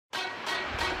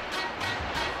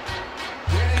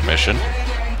position.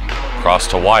 Cross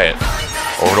to Wyatt.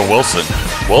 Over to Wilson.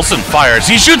 Wilson fires.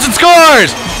 He shoots and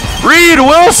scores! Reed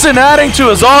Wilson adding to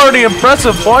his already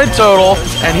impressive point total,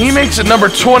 and he makes it number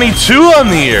 22 on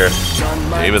the year.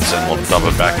 Davidson will dump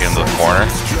it back into the corner.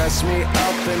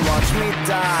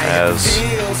 As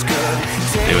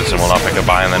Davidson will not pick a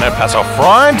behind the net. Pass out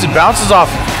front. It bounces off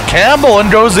Campbell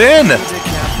and goes in.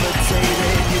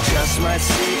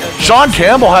 Sean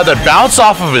Campbell had that bounce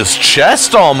off of his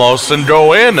chest almost and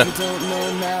go in.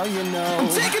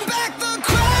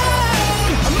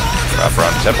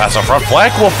 Front tip pass out front.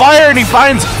 Fleck will fire and he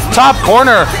finds top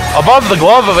corner above the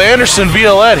glove of Anderson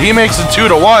Violette. He makes it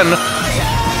 2-1.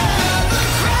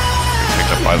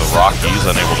 Picked up by the Rockies,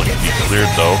 unable to be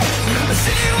cleared though.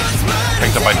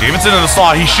 Picked up by Davidson in the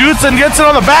slot. He shoots and gets it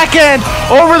on the backhand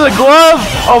over the glove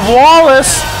of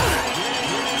Wallace.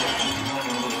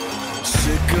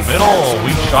 Middle,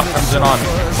 weak shot comes in on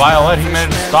Violette. He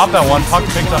managed to stop that one. Puck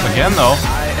picked up again though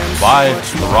by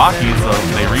the Rockies.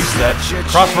 They reset.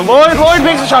 Cross for Lloyd. Lloyd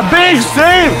makes a shot. Big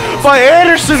save by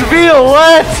Anderson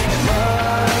Violette.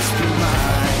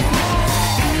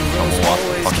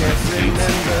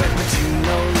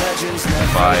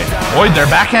 By Lloyd, their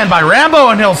backhand by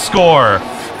Rambo, and he'll score.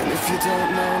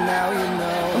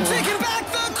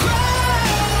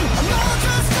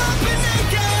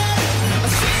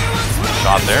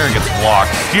 Shot there, gets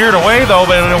blocked. Steered away though,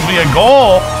 but it'll be a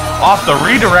goal off the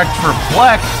redirect for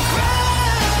Fleck,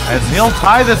 as he'll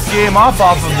tie this game off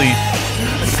of the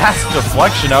pass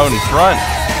deflection out in front.